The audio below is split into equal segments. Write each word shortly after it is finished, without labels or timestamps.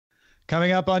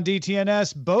Coming up on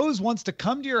DTNS, Bose wants to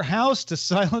come to your house to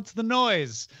silence the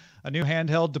noise. A new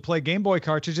handheld to play Game Boy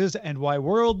cartridges, and why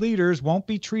world leaders won't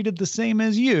be treated the same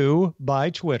as you by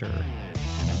Twitter.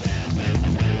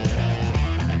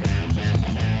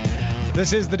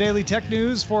 This is the Daily Tech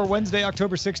News for Wednesday,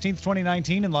 October 16th,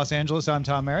 2019. In Los Angeles, I'm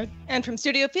Tom Merritt. And from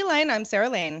Studio Feline, I'm Sarah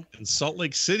Lane. In Salt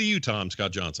Lake City, Utah, I'm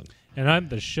Scott Johnson. And I'm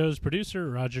the show's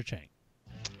producer, Roger Chang.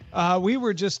 We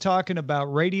were just talking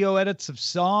about radio edits of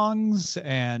songs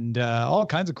and all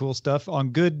kinds of cool stuff on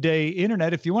Good Day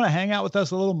Internet. If you want to hang out with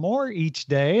us a little more each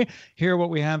day, hear what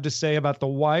we have to say about the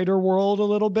wider world a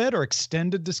little bit, or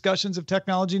extended discussions of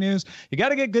technology news, you got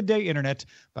to get Good Day Internet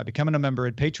by becoming a member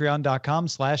at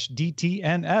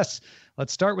patreon.com/DTNS.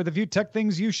 Let's start with a few tech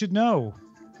things you should know.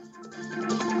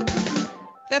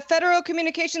 The Federal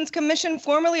Communications Commission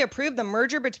formally approved the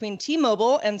merger between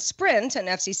T-Mobile and Sprint, an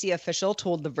FCC official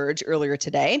told The Verge earlier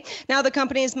today. Now the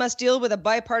companies must deal with a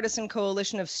bipartisan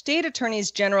coalition of state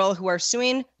attorneys general who are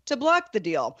suing to block the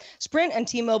deal. Sprint and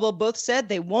T-Mobile both said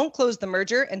they won't close the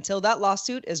merger until that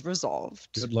lawsuit is resolved.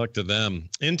 Good luck to them.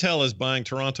 Intel is buying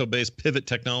Toronto-based Pivot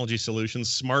Technology Solutions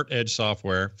Smart Edge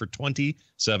software for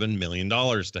 $27 million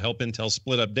to help Intel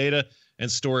split up data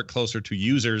and store it closer to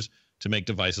users to make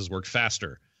devices work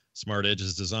faster. Smart Edge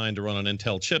is designed to run on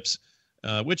Intel chips,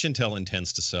 which Intel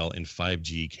intends to sell in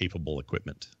 5G-capable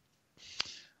equipment.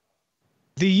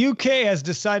 The UK has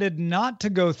decided not to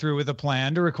go through with a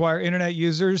plan to require internet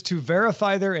users to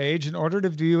verify their age in order to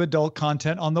view adult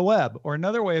content on the web. Or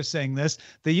another way of saying this,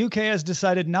 the UK has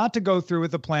decided not to go through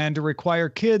with a plan to require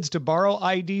kids to borrow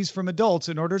IDs from adults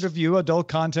in order to view adult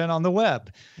content on the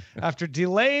web. After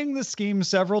delaying the scheme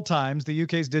several times, the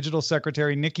UK's digital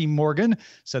secretary, Nicky Morgan,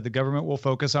 said the government will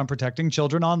focus on protecting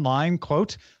children online,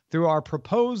 quote, through our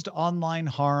proposed online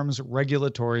harms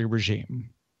regulatory regime.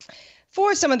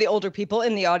 For some of the older people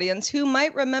in the audience who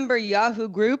might remember Yahoo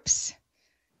Groups,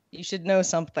 you should know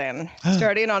something.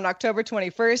 Starting on October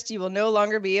 21st, you will no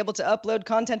longer be able to upload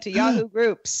content to Yahoo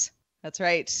Groups. That's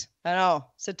right. I know.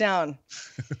 Sit down.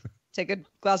 Take a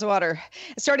glass of water.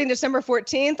 Starting December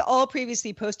 14th, all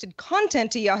previously posted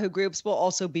content to Yahoo Groups will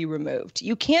also be removed.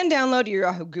 You can download your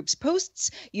Yahoo Groups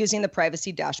posts using the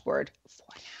privacy dashboard.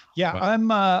 Yeah,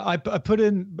 I put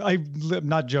in, I'm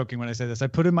not joking when I say this, I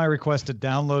put in my request to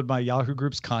download my Yahoo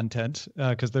Groups content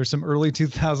because there's some early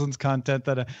 2000s content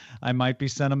that I might be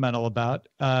sentimental about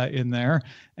in there,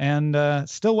 and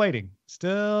still waiting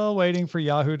for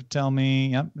Yahoo to tell me,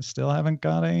 yep, still haven't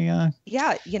got a...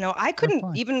 Yeah, I couldn't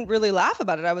even really laugh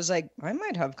about it. I was like, I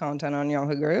might have content on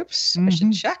Yahoo Groups. I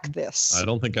should check this. I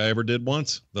don't think I ever did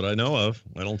once that I know of.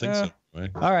 I don't think so. Right.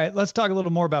 All right, let's talk a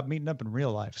little more about meeting up in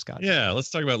real life, Scott. Yeah, let's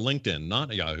talk about LinkedIn,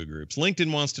 not Yahoo Groups.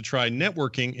 LinkedIn wants to try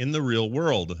networking in the real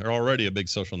world. They're already a big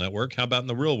social network. How about in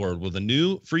the real world with a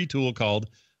new free tool called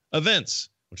Events,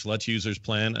 which lets users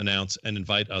plan, announce, and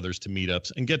invite others to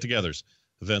meetups and get-togethers.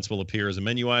 Events will appear as a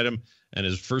menu item and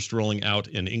is first rolling out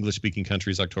in English-speaking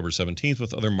countries October 17th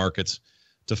with other markets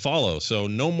to follow. So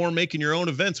no more making your own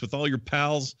events with all your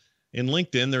pals in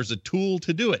LinkedIn. There's a tool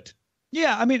to do it.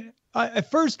 Yeah, I mean...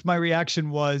 at first, my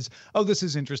reaction was, oh, this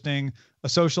is interesting. A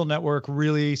social network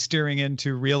really steering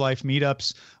into real life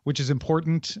meetups, which is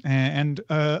important and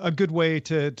a good way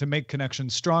to make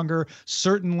connections stronger.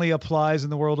 Certainly applies in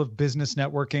the world of business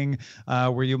networking,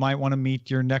 where you might want to meet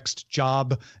your next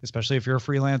job, especially if you're a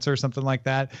freelancer or something like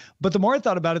that. But the more I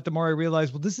thought about it, the more I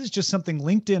realized, well, this is just something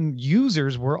LinkedIn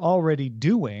users were already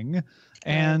doing.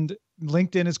 And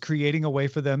LinkedIn is creating a way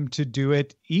for them to do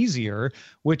it easier,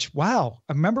 which, wow,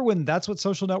 I remember when that's what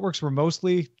social networks were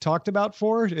mostly talked about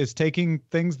for, is taking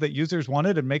things that users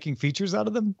wanted and making features out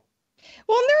of them.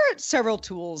 Well, and there are several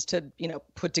tools to,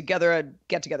 put together a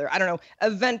get together. I don't know,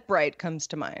 Eventbrite comes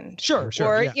to mind. Sure.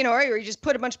 Or, yeah. Or you just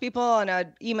put a bunch of people on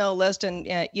an email list and,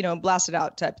 blast it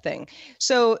out type thing.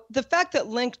 So the fact that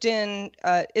LinkedIn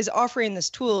is offering this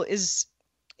tool is,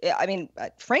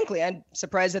 frankly, I'm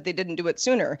surprised that they didn't do it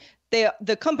sooner.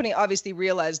 The company obviously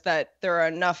realized that there are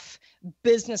enough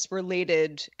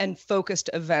business-related and focused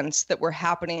events that were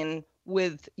happening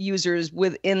with users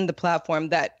within the platform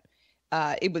that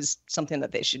it was something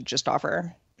that they should just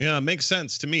offer. Yeah, it makes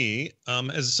sense to me.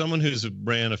 As someone who's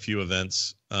ran a few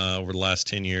events over the last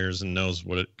 10 years and knows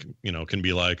what it can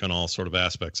be like on all sort of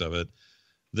aspects of it,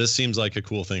 this seems like a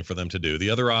cool thing for them to do. The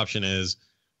other option is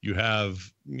you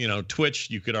have, Twitch,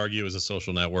 you could argue, is a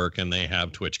social network, and they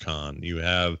have TwitchCon. You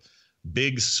have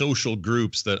big social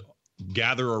groups that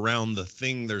gather around the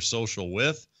thing they're social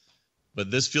with. But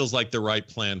this feels like the right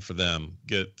plan for them.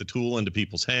 Get the tool into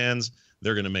people's hands.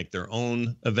 They're going to make their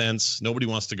own events. Nobody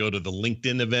wants to go to the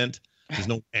LinkedIn event. There's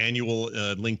no annual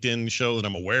LinkedIn show that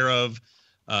I'm aware of.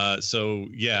 So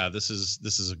yeah, this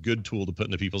is a good tool to put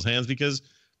into people's hands because,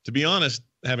 to be honest,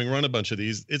 having run a bunch of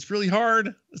these, it's really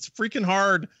hard. It's freaking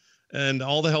hard. And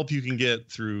all the help you can get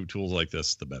through tools like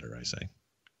this, the better, I say.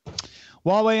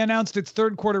 Huawei announced its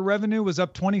third quarter revenue was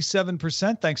up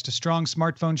 27% thanks to strong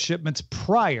smartphone shipments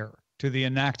prior to the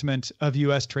enactment of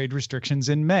U.S. trade restrictions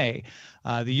in May.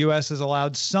 The U.S. has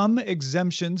allowed some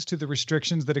exemptions to the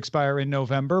restrictions that expire in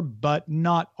November, but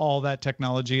not all that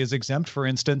technology is exempt. For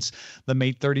instance, the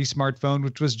Mate 30 smartphone,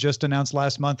 which was just announced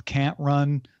last month, can't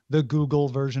run the Google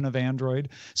version of Android.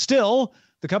 Still,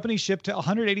 the company shipped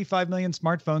 185 million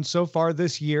smartphones so far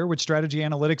this year, which Strategy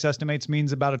Analytics estimates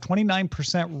means about a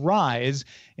 29% rise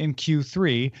in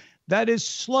Q3. That is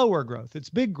slower growth.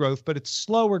 It's big growth, but it's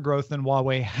slower growth than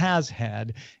Huawei has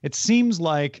had. It seems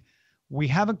like we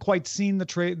haven't quite seen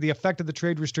the effect of the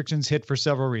trade restrictions hit for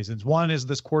several reasons. One is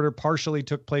this quarter partially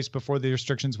took place before the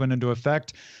restrictions went into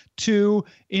effect. Two,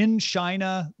 in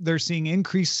China, they're seeing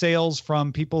increased sales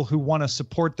from people who want to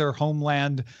support their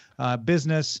homeland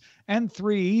business. And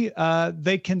three,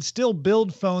 they can still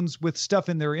build phones with stuff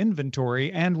in their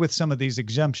inventory and with some of these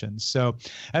exemptions. So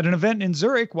at an event in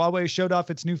Zurich, Huawei showed off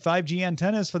its new 5G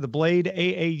antennas for the Blade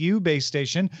AAU base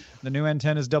station. The new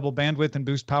antennas double bandwidth and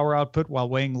boost power output while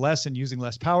weighing less and using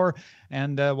less power.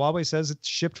 And Huawei says it's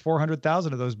shipped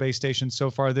 400,000 of those base stations so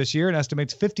far this year and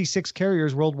estimates 56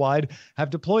 carriers worldwide have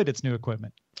deployed its new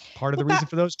equipment. Part of the reason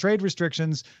for those trade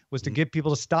restrictions was to get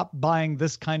people to stop buying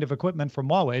this kind of equipment from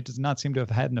Huawei. It does not seem to have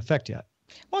had an effect yet.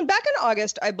 Well, back in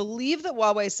August, I believe that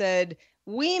Huawei said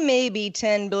we may be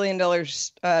 $10 billion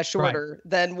shorter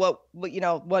than what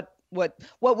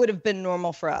would have been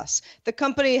normal for us. The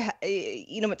company,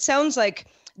 it sounds like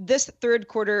this third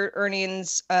quarter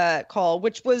earnings call,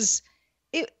 which was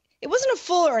it wasn't a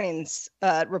full earnings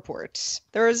report.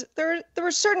 There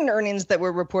were certain earnings that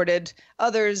were reported,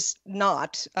 others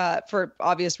not, for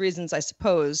obvious reasons, I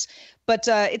suppose. But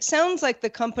it sounds like the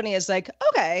company is like,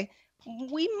 okay,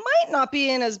 we might not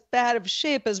be in as bad of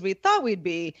shape as we thought we'd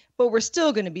be, but we're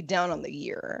still going to be down on the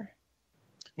year.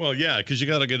 Well, yeah, because you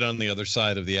got to get on the other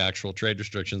side of the actual trade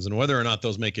restrictions, and whether or not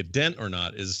those make a dent or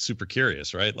not is super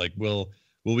curious, right? Like, will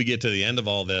we get to the end of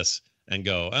all this and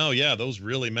go, oh yeah, those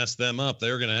really messed them up,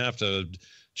 they're going to have to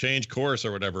change course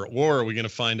or whatever? Or are we going to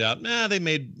find out, they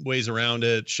made ways around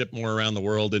it, ship more around the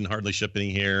world, didn't hardly ship any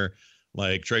here,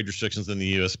 like trade restrictions in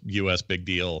the US big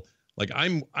deal. Like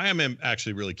I am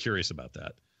actually really curious about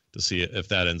that, to see if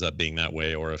that ends up being that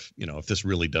way, or if this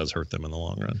really does hurt them in the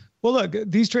long run. Well, look,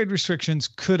 these trade restrictions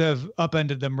could have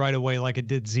upended them right away like it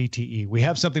did ZTE. We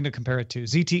have something to compare it to.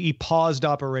 ZTE paused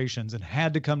operations and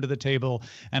had to come to the table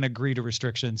and agree to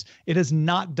restrictions. It has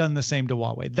not done the same to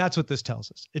Huawei. That's what this tells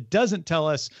us. It doesn't tell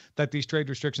us that these trade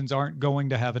restrictions aren't going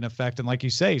to have an effect. And like you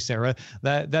say, Sarah,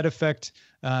 that effect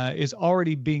is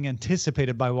already being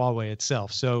anticipated by Huawei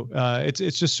itself. So it's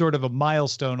just sort of a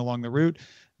milestone along the route.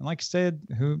 And like I said,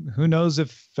 who knows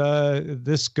if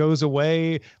this goes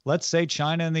away? Let's say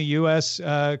China and the U.S.,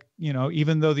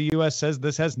 even though the U.S. says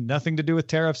this has nothing to do with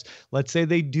tariffs, let's say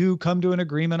they do come to an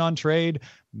agreement on trade.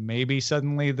 Maybe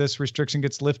suddenly this restriction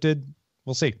gets lifted.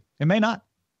 We'll see. It may not.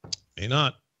 May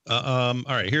not. All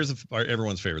right. Here's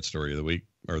everyone's favorite story of the week,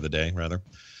 or the day, rather.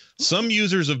 Some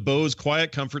users of Bose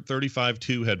Quiet Comfort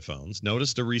 35.2 headphones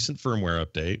noticed a recent firmware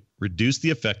update reduced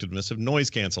the effectiveness of noise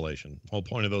cancellation. The whole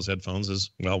point of those headphones is,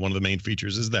 well, one of the main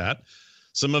features is that.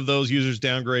 Some of those users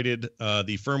downgraded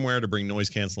the firmware to bring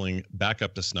noise canceling back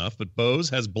up to snuff, but Bose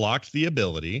has blocked the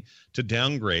ability to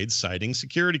downgrade, citing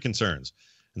security concerns.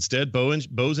 Instead,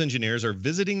 Bose engineers are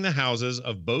visiting the houses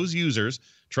of Bose users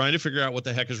trying to figure out what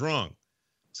the heck is wrong.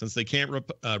 Since they can't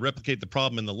replicate the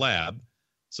problem in the lab,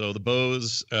 so the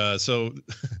Bose, so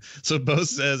Bose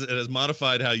says it has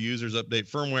modified how users update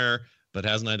firmware, but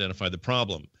hasn't identified the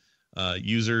problem.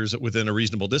 Users within a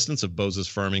reasonable distance of Bose's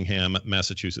Framingham,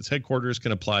 Massachusetts headquarters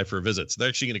can apply for a visit. So they're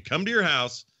actually going to come to your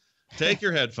house, take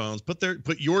your headphones, put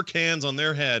your cans on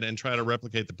their head, and try to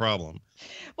replicate the problem.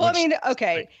 Well,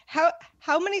 okay,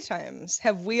 how many times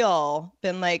have we all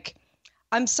been like,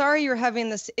 I'm sorry you're having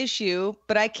this issue,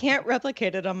 but I can't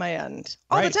replicate it on my end.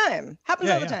 All the time. Happens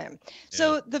all the time.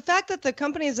 So the fact that the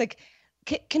company is like,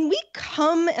 can we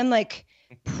come and like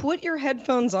put your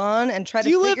headphones on and try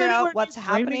to figure out what's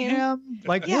happening?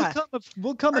 Like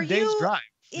we'll come a day's drive.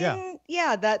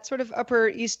 That sort of upper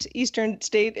eastern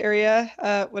state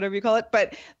area, whatever you call it.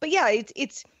 But yeah,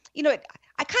 it's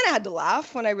I kind of had to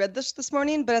laugh when I read this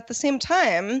morning, but at the same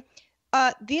time,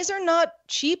 these are not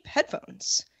cheap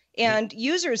headphones. And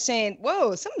users saying,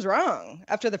 whoa, something's wrong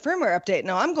after the firmware update.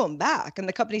 No, I'm going back. And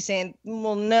the company saying,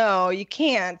 well, no, you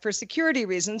can't for security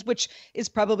reasons, which is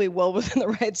probably well within the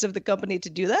rights of the company to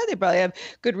do that. They probably have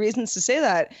good reasons to say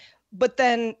that. But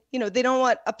then, they don't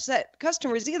want upset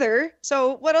customers either.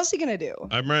 So what else are you going to do?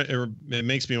 It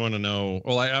makes me want to know.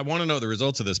 Well, I want to know the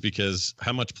results of this, because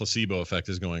how much placebo effect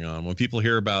is going on when people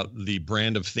hear about the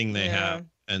brand of thing they have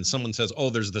and someone says, oh,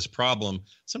 there's this problem.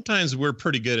 Sometimes we're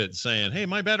pretty good at saying, hey,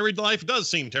 my battery life does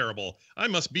seem terrible. I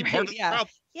must be part of the problem.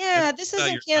 Yeah, this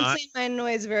isn't canceling my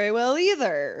noise very well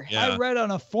either. Yeah. I read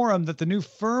on a forum that the new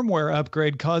firmware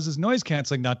upgrade causes noise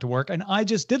canceling not to work, and I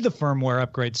just did the firmware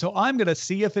upgrade, so I'm going to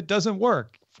see if it doesn't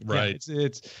work. Right. Yeah,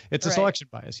 it's a selection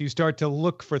bias. You start to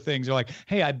look for things. You're like,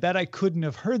 hey, I bet I couldn't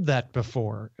have heard that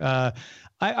before.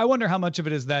 I wonder how much of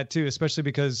it is that too, especially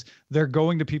because they're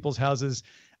going to people's houses.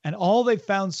 And all they've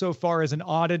found so far is an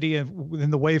oddity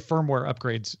in the way firmware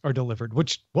upgrades are delivered,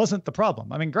 which wasn't the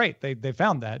problem. I mean, great, they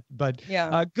found that, but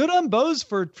good on Bose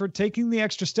for taking the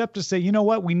extra step to say, you know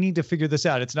what, we need to figure this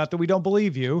out. It's not that we don't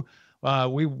believe you.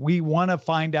 We want to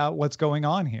find out what's going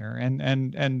on here,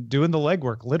 and doing the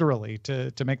legwork literally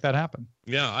to make that happen.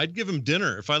 Yeah, I'd give them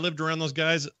dinner if I lived around those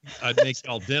guys. I'd make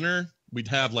y'all dinner. We'd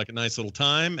have like a nice little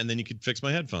time, and then you could fix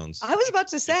my headphones. I was about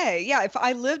to say, if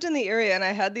I lived in the area and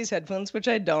I had these headphones, which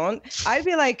I don't, I'd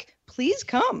be like, please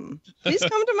come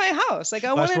to my house. Like,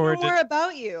 I want to know more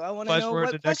about you. I want to know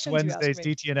what questions you ask me. Next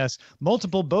Wednesday's DTNS,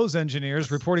 multiple Bose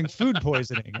engineers reporting food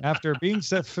poisoning after being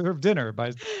served dinner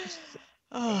by.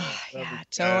 Oh, yeah,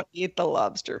 don't eat the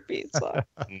lobster pizza.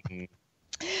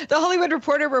 The Hollywood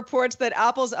Reporter reports that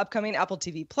Apple's upcoming Apple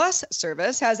TV Plus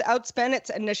service has outspent its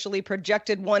initially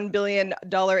projected $1 billion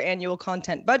annual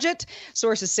content budget.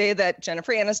 Sources say that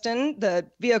Jennifer Aniston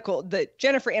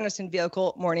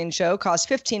vehicle morning show cost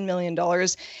 $15 million,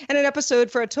 and an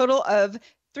episode for a total of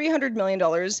 $300 million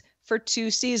for 2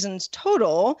 seasons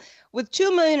total, with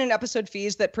 $2 million in episode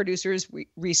fees that producers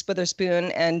Reese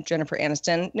Witherspoon and Jennifer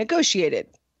Aniston negotiated.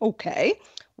 Okay.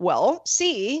 Well,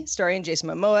 C, starring Jason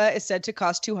Momoa, is said to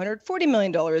cost $240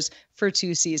 million for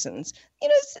 2 seasons.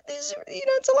 It's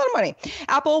a lot of money.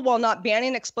 Apple, while not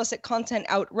banning explicit content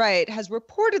outright, has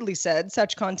reportedly said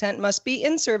such content must be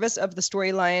in service of the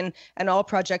storyline, and all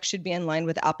projects should be in line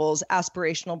with Apple's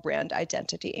aspirational brand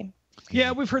identity.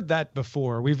 Yeah, we've heard that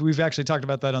before. We've actually talked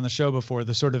about that on the show before,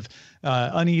 the sort of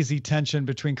uneasy tension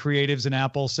between creatives and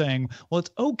Apple saying, well, it's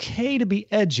okay to be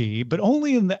edgy, but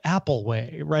only in the Apple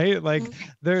way, right? Like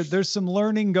there's some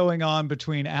learning going on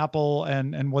between Apple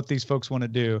and what these folks want to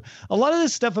do. A lot of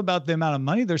this stuff about the amount of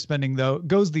money they're spending, though,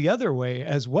 goes the other way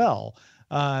as well.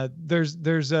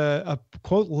 There's a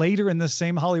quote later in the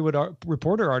same Hollywood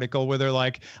Reporter article where they're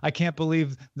like, I can't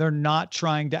believe they're not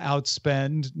trying to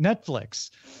outspend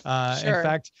Netflix. Sure. In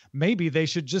fact, maybe they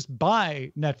should just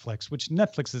buy Netflix, which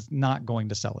Netflix is not going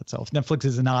to sell itself. Netflix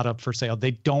is not up for sale.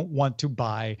 They don't want to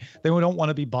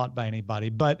be bought by anybody.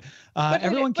 But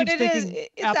everyone keeps thinking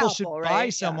Apple should buy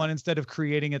someone instead of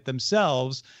creating it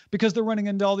themselves, because they're running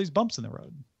into all these bumps in the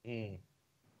road.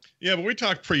 Yeah, but we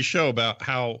talked pre-show about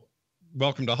how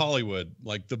Welcome to Hollywood,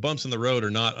 like the bumps in the road are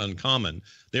not uncommon.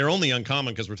 They're only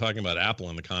uncommon because we're talking about Apple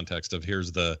in the context of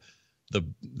here's the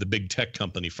big tech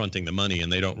company fronting the money,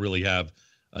 and they don't really have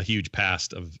a huge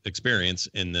past of experience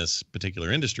in this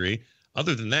particular industry.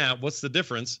 Other than that, what's the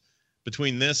difference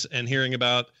between this and hearing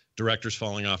about directors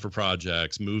falling off for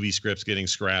projects, movie scripts getting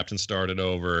scrapped and started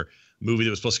over, movie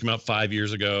that was supposed to come out 5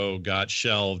 years ago got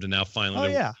shelved, and now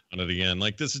finally on it again?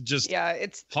 Like, this is just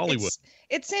it's Hollywood.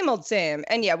 It's same old same.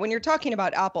 And when you're talking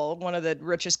about Apple, one of the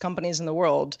richest companies in the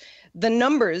world, the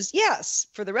numbers, yes,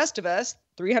 for the rest of us,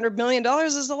 $300 million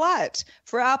is a lot.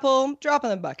 For Apple, drop in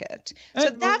the bucket.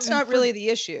 So that's not really the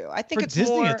issue. I think it's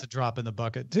Disney, more. it's a drop in the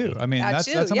bucket too. I mean,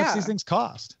 that's how much these things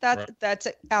cost. That's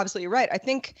absolutely right. I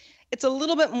think it's a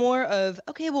little bit more of,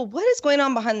 okay, well, what is going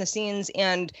on behind the scenes,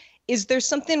 and is there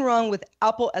something wrong with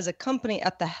Apple as a company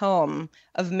at the helm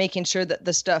of making sure that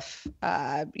the stuff,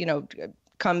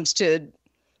 comes to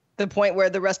the point where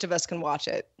the rest of us can watch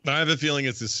it? I have a feeling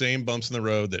it's the same bumps in the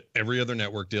road that every other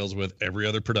network deals with, every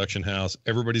other production house.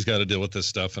 Everybody's got to deal with this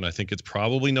stuff, and I think it's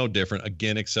probably no different,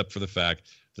 again, except for the fact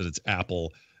that it's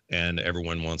Apple. And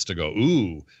everyone wants to go,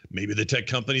 ooh, maybe the tech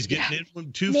company's getting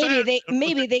in too fast.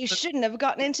 Maybe they shouldn't have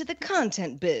gotten into the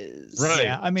content biz. Right.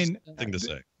 Yeah, I mean, thing to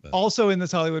say. Also in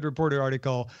this Hollywood Reporter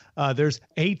article, there's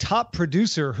a top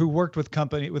producer who worked with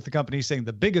the company saying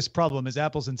the biggest problem is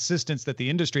Apple's insistence that the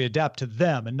industry adapt to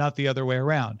them and not the other way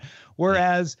around.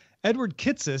 Whereas Edward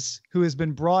Kitsis, who has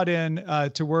been brought in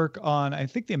to work on, I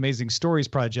think, the Amazing Stories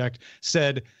project,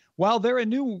 said, While they're a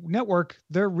new network,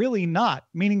 they're really not,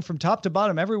 meaning from top to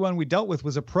bottom, everyone we dealt with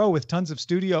was a pro with tons of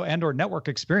studio and or network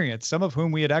experience, some of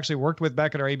whom we had actually worked with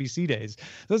back in our ABC days.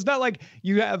 So it's not like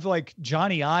you have like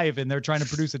Johnny Ive and they're trying to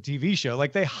produce a TV show.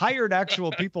 Like they hired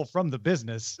actual people from the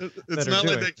business. It's not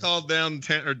like they called down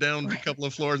a couple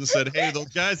of floors and said, hey, those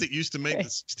guys that used to make the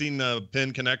 16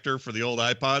 pin connector for the old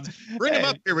iPods, bring them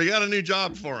up here. We got a new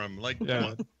job for them. Like, come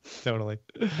on. Totally.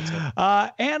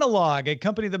 Analog, a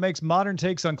company that makes modern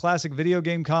takes on classic video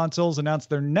game consoles, announced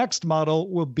their next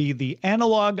model will be the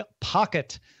Analog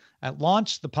Pocket. At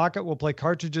launch, the Pocket will play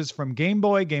cartridges from Game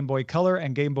Boy, Game Boy Color,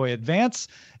 and Game Boy Advance.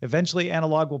 Eventually,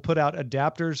 Analog will put out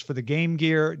adapters for the Game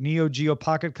Gear, Neo Geo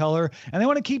Pocket Color, and they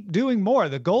want to keep doing more.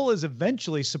 The goal is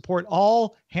eventually support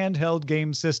all handheld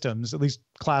game systems, at least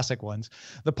classic ones.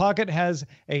 The Pocket has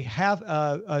a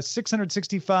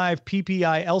 665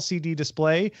 ppi LCD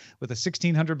display with a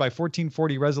 1600 by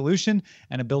 1440 resolution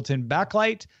and a built-in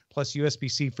backlight, plus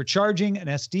USB-C for charging, an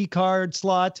SD card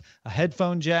slot, a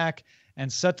headphone jack,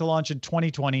 and set to launch in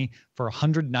 2020 for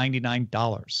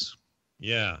 $199.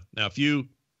 Yeah. Now, if you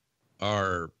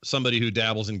are somebody who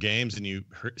dabbles in games and you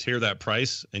hear that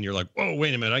price and you're like, "Whoa,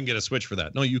 wait a minute, I can get a Switch for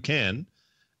that." No, you can,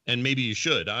 and maybe you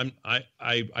should. I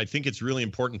think it's really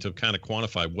important to kind of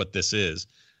quantify what this is.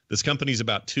 This company's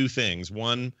about two things.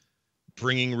 One,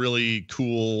 bringing really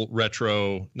cool,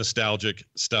 retro, nostalgic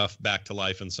stuff back to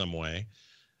life in some way,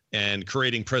 and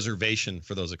creating preservation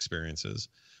for those experiences,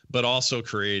 but also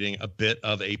creating a bit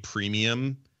of a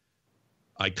premium,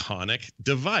 iconic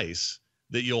device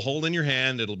that you'll hold in your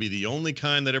hand. It'll be the only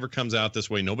kind that ever comes out this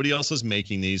way. Nobody else is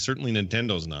making these. Certainly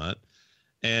Nintendo's not.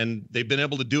 And they've been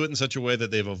able to do it in such a way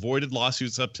that they've avoided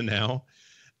lawsuits up to now.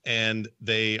 And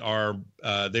they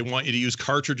want you to use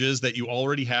cartridges that you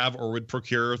already have or would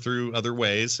procure through other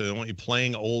ways. So they want you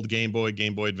playing old Game Boy,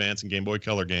 Game Boy Advance, and Game Boy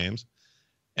Color games.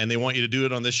 And they want you to do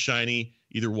it on this shiny,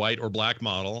 either white or black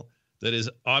model that is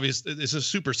obvious. It's a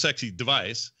super sexy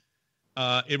device.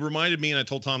 It reminded me, and I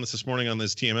told Tom this morning on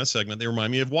this TMS segment, they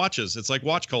remind me of watches. It's like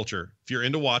watch culture. If you're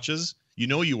into watches, you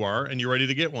know you are, and you're ready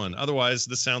to get one. Otherwise,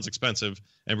 this sounds expensive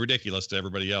and ridiculous to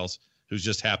everybody else who's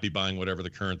just happy buying whatever the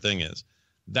current thing is.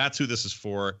 That's who this is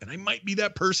for, and I might be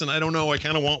that person. I don't know. I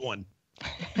kind of want one.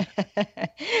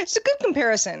 It's a good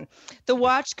comparison. The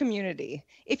watch community.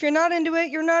 If you're not into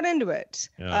it, you're not into it.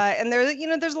 Yeah. And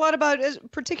there's a lot about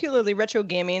particularly retro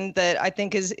gaming that I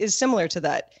think is similar to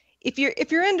that. If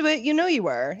you're into it, you know you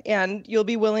are, and you'll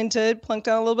be willing to plunk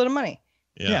down a little bit of money.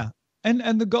 Yeah.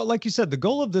 And the goal, like you said, the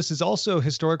goal of this is also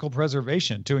historical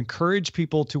preservation, to encourage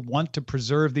people to want to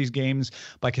preserve these games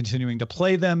by continuing to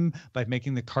play them, by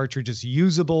making the cartridges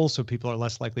usable so people are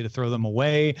less likely to throw them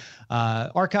away.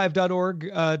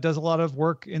 Archive.org does a lot of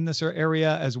work in this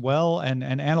area as well, and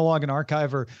Analog and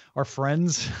Archive are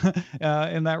friends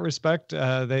in that respect.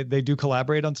 They do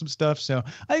collaborate on some stuff. So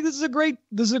I think this is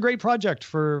a great project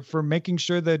for making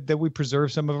sure that we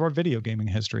preserve some of our video gaming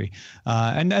history.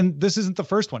 And this isn't the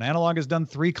first one. Analog has done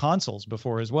 3 consoles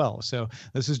before as well. So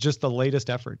this is just the latest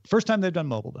effort. First time they've done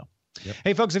mobile, though. Yep.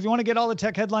 Hey, folks, if you want to get all the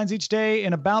tech headlines each day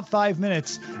in about 5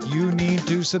 minutes, you need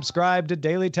to subscribe to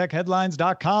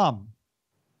dailytechheadlines.com.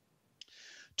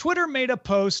 Twitter made a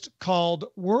post called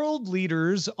World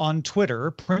Leaders on Twitter,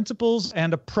 Principles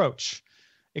and Approach,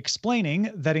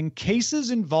 explaining that in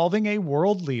cases involving a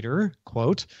world leader,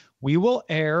 quote, we will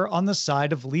err on the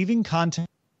side of leaving content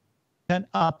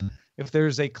up if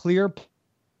there's a clear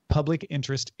public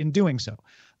interest in doing so.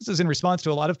 This is in response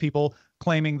to a lot of people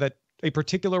claiming that a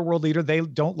particular world leader they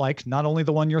don't like, not only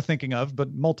the one you're thinking of,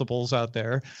 but multiples out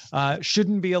there,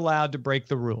 shouldn't be allowed to break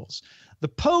the rules. The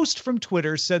post from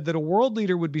Twitter said that a world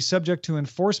leader would be subject to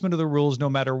enforcement of the rules no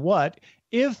matter what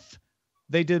if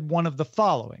they did one of the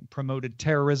following: promoted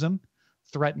terrorism,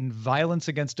 threatened violence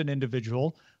against an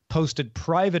individual, posted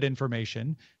private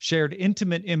information, shared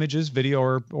intimate images,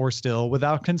 video or still,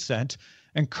 without consent,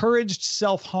 encouraged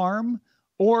self-harm,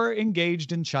 or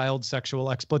engaged in child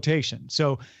sexual exploitation.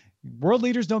 So world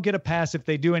leaders don't get a pass if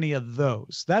they do any of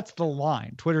those. That's the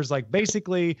line. Twitter's like,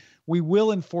 basically, we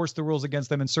will enforce the rules against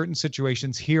them in certain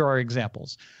situations. Here are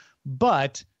examples.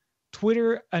 But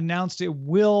Twitter announced it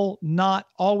will not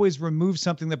always remove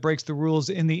something that breaks the rules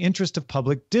in the interest of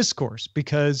public discourse,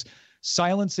 because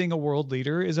silencing a world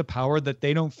leader is a power that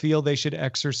they don't feel they should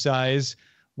exercise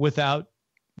without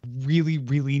really,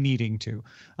 really needing to.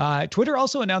 Twitter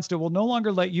also announced it will no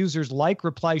longer let users like,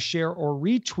 reply, share, or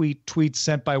retweet tweets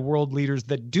sent by world leaders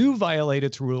that do violate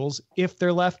its rules if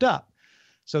they're left up.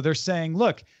 So they're saying,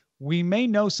 look, we may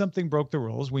know something broke the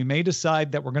rules. We may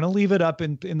decide that we're going to leave it up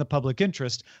in the public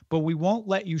interest, but we won't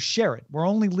let you share it. We're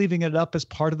only leaving it up as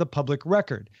part of the public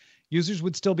record. Users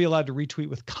would still be allowed to retweet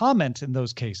with comment in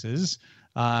those cases.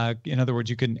 In other words,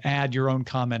 you can add your own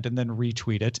comment and then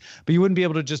retweet it, but you wouldn't be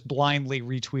able to just blindly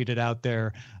retweet it out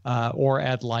there, or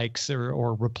add likes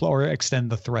or reply or extend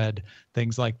the thread,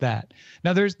 things like that.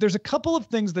 Now, there's a couple of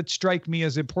things that strike me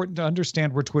as important to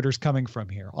understand where Twitter's coming from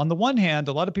here. On the one hand,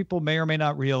 a lot of people may or may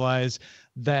not realize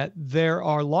that there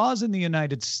are laws in the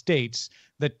United States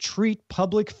that treat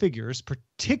public figures,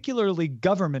 particularly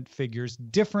government figures,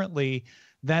 differently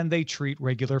than they treat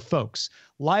regular folks.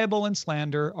 Libel and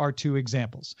slander are two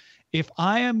examples. If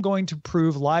I am going to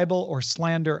prove libel or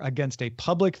slander against a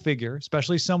public figure,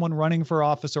 especially someone running for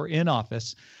office or in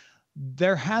office,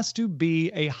 there has to be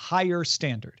a higher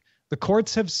standard. The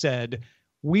courts have said,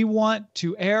 we want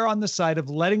to err on the side of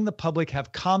letting the public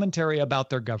have commentary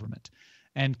about their government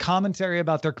and commentary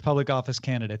about their public office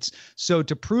candidates. So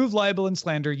to prove libel and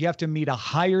slander, you have to meet a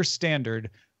higher standard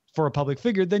for a public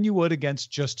figure than you would against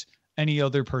just any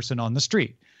other person on the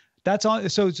street. That's on.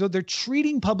 So they're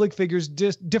treating public figures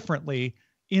differently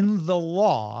in the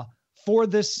law for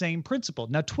this same principle.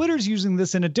 Now, Twitter's using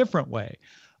this in a different way,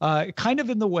 kind of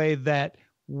in the way that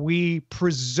we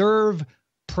preserve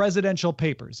presidential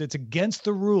papers. It's against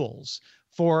the rules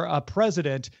for a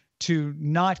president to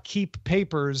not keep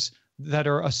papers that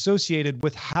are associated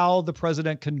with how the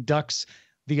president conducts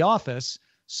the office,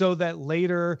 so that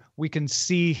later we can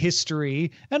see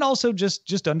history and also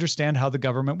just understand how the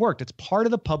government worked. It's part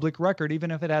of the public record,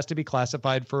 even if it has to be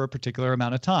classified for a particular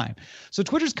amount of time. So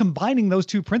Twitter's combining those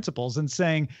two principles and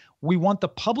saying, we want the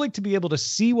public to be able to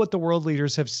see what the world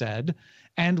leaders have said,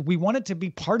 and we want it to be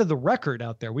part of the record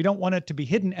out there. We don't want it to be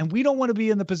hidden, and we don't want to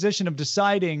be in the position of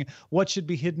deciding what should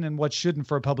be hidden and what shouldn't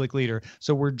for a public leader.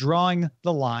 So we're drawing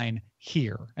the line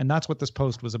here, and that's what this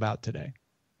post was about today.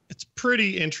 It's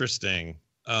pretty interesting.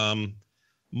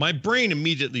 My brain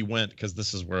immediately went, because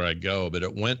this is where I go, but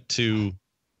it went to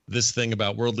this thing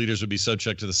about world leaders would be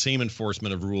subject to the same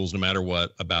enforcement of rules no matter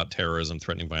what about terrorism,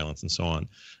 threatening violence, and so on.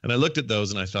 And I looked at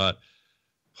those and I thought,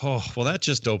 oh, well, that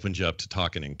just opens you up to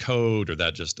talking in code, or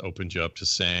that just opens you up to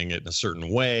saying it in a certain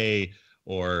way,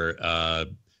 or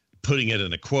putting it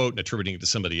in a quote and attributing it to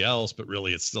somebody else, but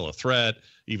really it's still a threat,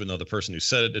 even though the person who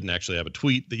said it didn't actually have a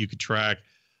tweet that you could track.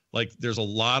 Like, there's a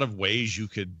lot of ways you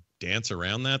could dance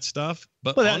around that stuff,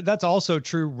 but that's also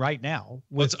true right now.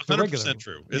 It's 100%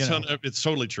 true. It's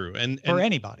totally true, and for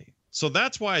anybody. So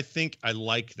that's why I think I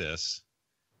like this,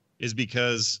 is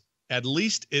because at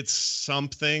least it's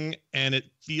something, and it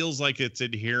feels like it's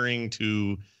adhering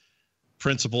to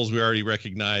principles we already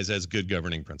recognize as good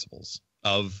governing principles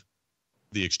of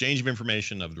the exchange of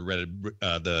information, of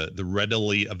the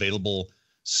readily available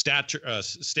state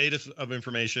of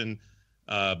information.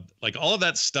 Like, all of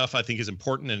that stuff I think is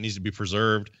important and it needs to be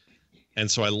preserved.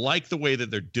 And so I like the way that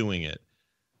they're doing it.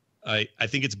 I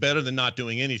think it's better than not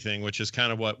doing anything, which is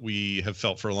kind of what we have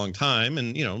felt for a long time.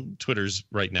 And, Twitter's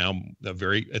right now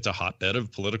it's a hotbed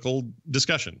of political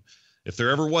discussion. If there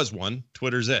ever was one,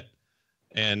 Twitter's it.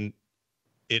 And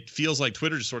it feels like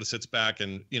Twitter just sort of sits back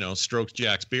and, strokes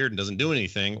Jack's beard and doesn't do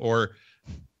anything, or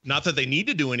not that they need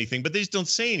to do anything, but they just don't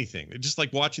say anything. They're just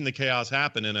like watching the chaos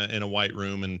happen in a white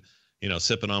room and,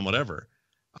 sipping on whatever.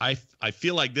 I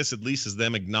feel like this at least is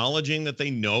them acknowledging that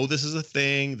they know this is a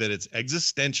thing, that it's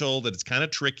existential, that it's kind of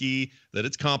tricky, that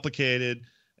it's complicated,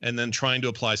 and then trying to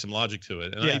apply some logic to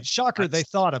it. And shocker, they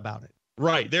thought about it.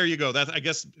 Right. There you go. That's, I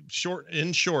guess,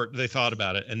 in short, they thought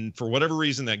about it. And for whatever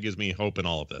reason, that gives me hope in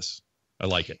all of this. I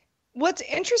like it. What's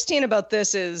interesting about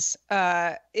this is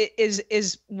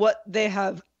what they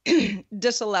have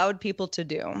disallowed people to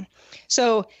do.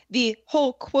 So the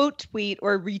whole quote tweet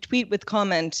or retweet with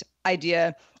comment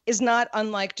idea is not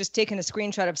unlike just taking a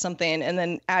screenshot of something and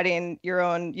then adding your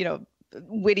own,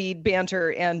 witty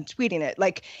banter and tweeting it.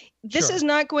 Like, this is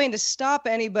not going to stop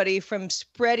anybody from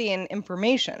spreading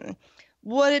information.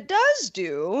 What it does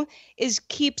do is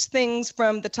keeps things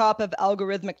from the top of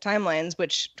algorithmic timelines,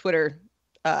 which Twitter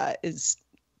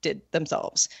did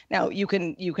themselves. Now you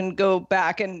can go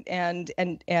back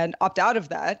and opt out of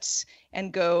that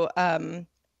and go and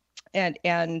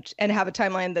have a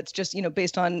timeline that's just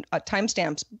based on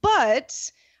timestamps.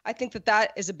 But I think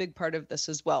that is a big part of this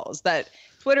as well, is that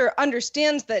Twitter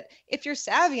understands that if you're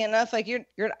savvy enough, like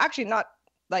you're actually not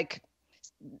like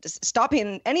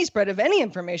stopping any spread of any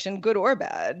information, good or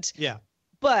bad. Yeah.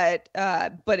 But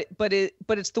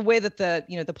it's the way that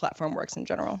the platform works in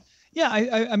general. Yeah,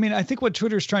 I mean, I think what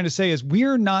Twitter's trying to say is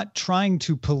we're not trying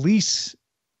to police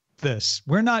this.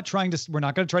 We're not going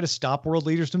to try to stop world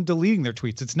leaders from deleting their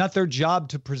tweets. It's not their job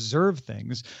to preserve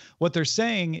things. What they're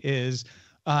saying is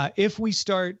if we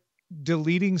start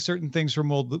deleting certain things from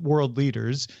world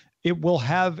leaders, it will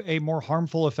have a more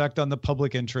harmful effect on the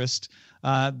public interest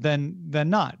than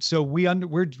not. So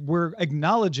we're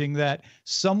acknowledging that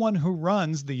someone who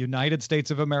runs the United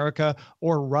States of America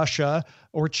or Russia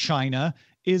or China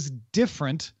is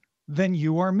different than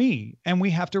you or me, and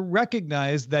we have to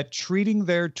recognize that treating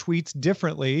their tweets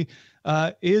differently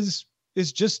is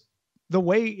just the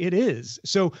way it is.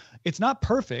 So it's not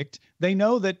perfect. They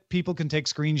know that people can take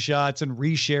screenshots and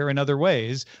reshare in other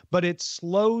ways, but it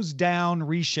slows down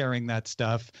resharing that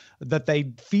stuff that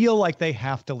they feel like they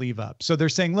have to leave up. So they're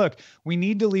saying, look, we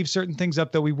need to leave certain things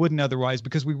up that we wouldn't otherwise,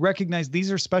 because we recognize these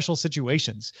are special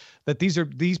situations, that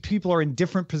these people are in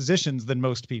different positions than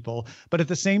most people. But at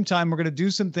the same time, we're going to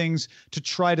do some things to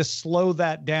try to slow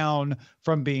that down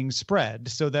from being spread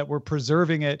so that we're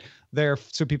preserving it there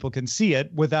so people can see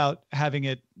it without having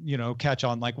it, catch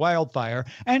on like wildfire.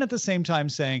 And at the same time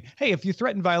saying, hey, if you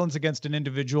threaten violence against an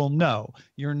individual, no,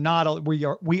 you're not,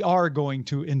 we are going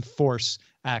to enforce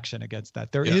action against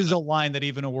that. There is a line that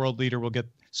even a world leader will get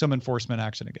some enforcement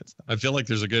action against them. I feel like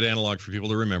there's a good analog for people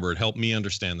to remember. It helped me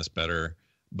understand this better,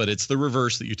 but it's the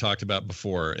reverse that you talked about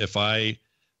before. If I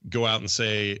go out and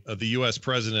say the U.S.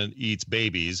 president eats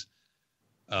babies,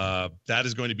 that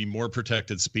is going to be more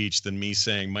protected speech than me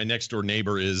saying my next door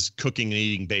neighbor is cooking and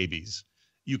eating babies.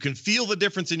 You can feel the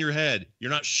difference in your head.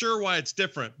 You're not sure why it's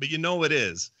different, but you know it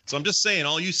is. So I'm just saying,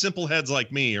 all you simple heads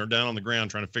like me are down on the ground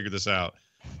trying to figure this out.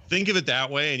 Think of it that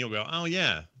way and you'll go, oh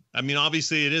yeah. I mean,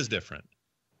 obviously it is different.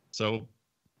 So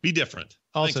be different.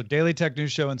 Also, Thanks. Daily Tech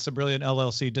News Show and Subrillion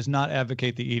LLC does not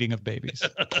advocate the eating of babies.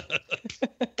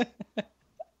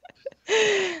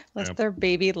 Unless they're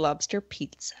baby lobster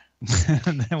pizza.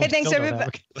 Hey, thanks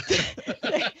everybody.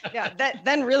 Yeah,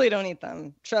 then really don't eat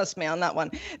them. Trust me on that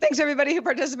one. Thanks everybody who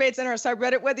participates in our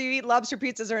subreddit. Whether you eat lobster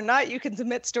pizzas or not, you can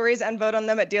submit stories and vote on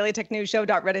them at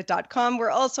dailytechnewsshow.reddit.com. We're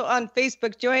also on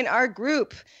Facebook. Join our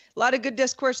group. A lot of good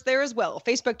discourse there as well.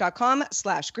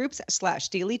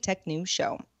 Facebook.com/groups/Daily Tech News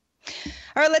Show. All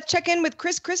right, let's check in with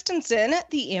Chris Christensen,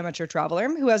 the amateur traveler,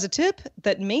 who has a tip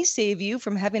that may save you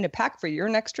from having to pack for your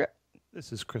next trip.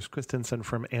 This is Chris Christensen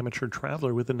from Amateur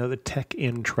Traveler with another Tech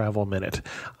in Travel Minute.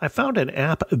 I found an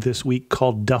app this week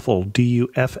called Duffel,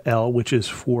 D-U-F-L, which is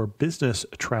for business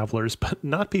travelers, but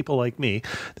not people like me.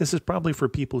 This is probably for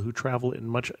people who travel in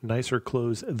much nicer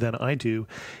clothes than I do.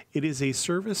 It is a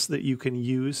service that you can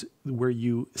use where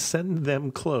you send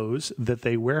them clothes that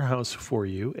they warehouse for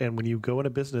you, and when you go on a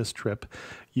business trip,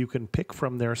 you can pick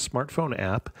from their smartphone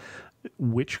app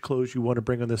which clothes you want to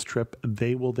bring on this trip.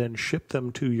 They will then ship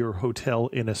them to your hotel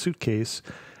in a suitcase,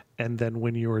 and then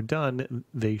when you're done,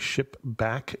 they ship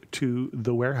back to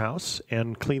the warehouse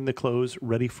and clean the clothes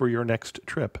ready for your next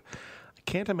trip. I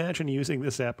can't imagine using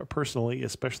this app personally,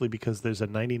 especially because there's a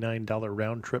 $99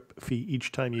 round trip fee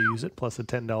each time you use it, plus a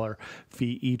 $10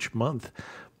 fee each month.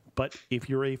 But if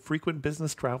you're a frequent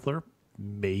business traveler,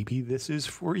 maybe this is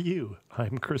for you.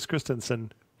 I'm Chris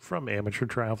Christensen from Amateur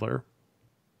Traveler.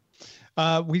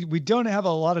 We don't have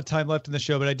a lot of time left in the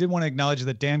show, but I did want to acknowledge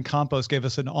that Dan Campos gave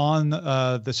us an on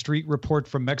the street report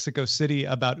from Mexico City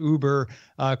about Uber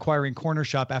acquiring Corner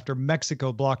Shop after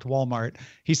Mexico blocked Walmart.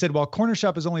 He said, while Corner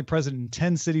Shop is only present in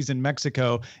 10 cities in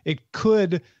Mexico, it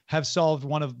could have solved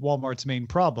one of Walmart's main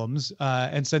problems.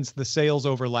 And since the sales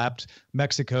overlapped,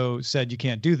 Mexico said you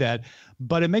can't do that.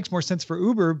 But it makes more sense for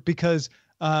Uber because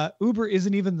Uber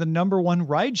isn't even the #1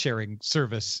 ride sharing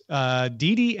service.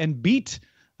 Didi and Beat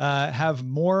have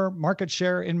more market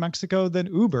share in Mexico than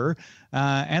Uber,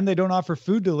 and they don't offer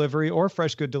food delivery or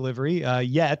fresh good delivery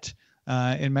yet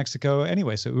in Mexico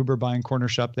anyway. So Uber buying Corner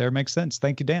Shop there makes sense.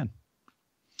 Thank you, Dan.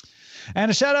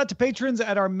 And a shout out to patrons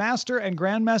at our master and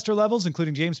grandmaster levels,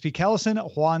 including James P. Callison,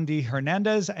 Juan D.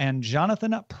 Hernandez, and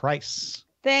Jonathan Price.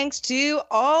 Thanks to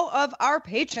all of our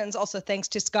patrons. Also, thanks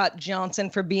to Scott Johnson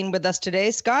for being with us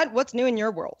today. Scott, what's new in your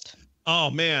world?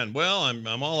 Oh man, well,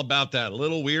 I'm all about that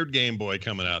little weird Game Boy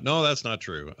coming out. No, that's not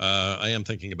true. I am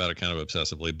thinking about it kind of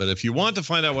obsessively. But if you want to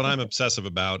find out what I'm obsessive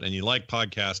about and you like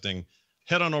podcasting,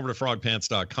 head on over to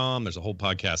frogpants.com. There's a whole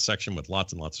podcast section with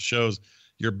lots and lots of shows.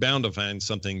 You're bound to find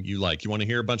something you like. You want to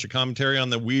hear a bunch of commentary on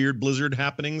the weird Blizzard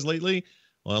happenings lately?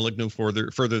 Well, I look no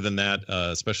further than that,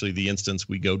 especially the instance.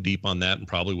 We go deep on that and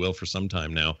probably will for some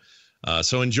time now.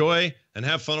 So enjoy and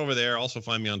have fun over there. Also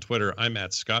find me on Twitter. I'm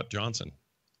at Scott Johnson.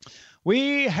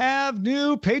 We have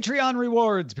new Patreon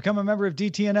rewards. Become a member of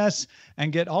DTNS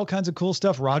and get all kinds of cool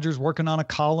stuff. Roger's working on a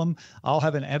column. I'll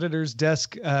have an editor's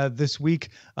desk this week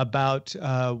about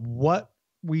what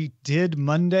we did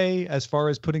Monday as far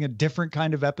as putting a different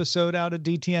kind of episode out at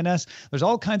DTNS. There's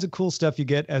all kinds of cool stuff you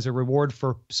get as a reward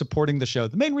for supporting the show.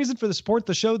 The main reason for the support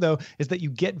the show, though, is that you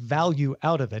get value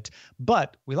out of it.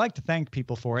 But we like to thank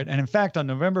people for it. And in fact, on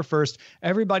November 1st,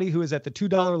 everybody who is at the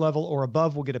 $2 level or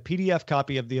above will get a PDF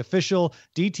copy of the official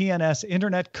DTNS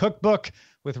Internet Cookbook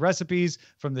with recipes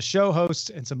from the show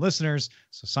hosts and some listeners.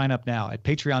 So sign up now at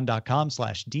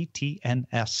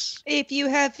patreon.com/DTNS. If you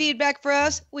have feedback for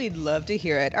us, we'd love to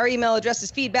hear it. Our email address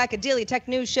is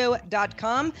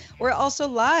feedback@dailytechnewsshow.com. We're also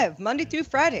live Monday through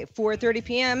Friday, 4:30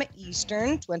 p.m.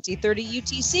 Eastern, 2030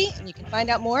 UTC. And you can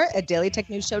find out more at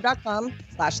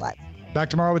dailytechnewsshow.com/live. Back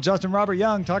tomorrow with Justin Robert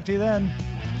Young. Talk to you then.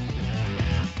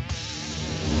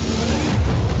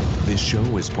 This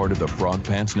show is part of the Frog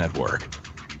Pants Network.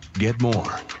 Get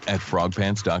more at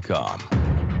frogpants.com.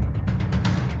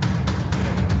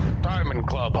 Diamond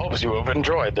Club hopes you have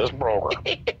enjoyed this program.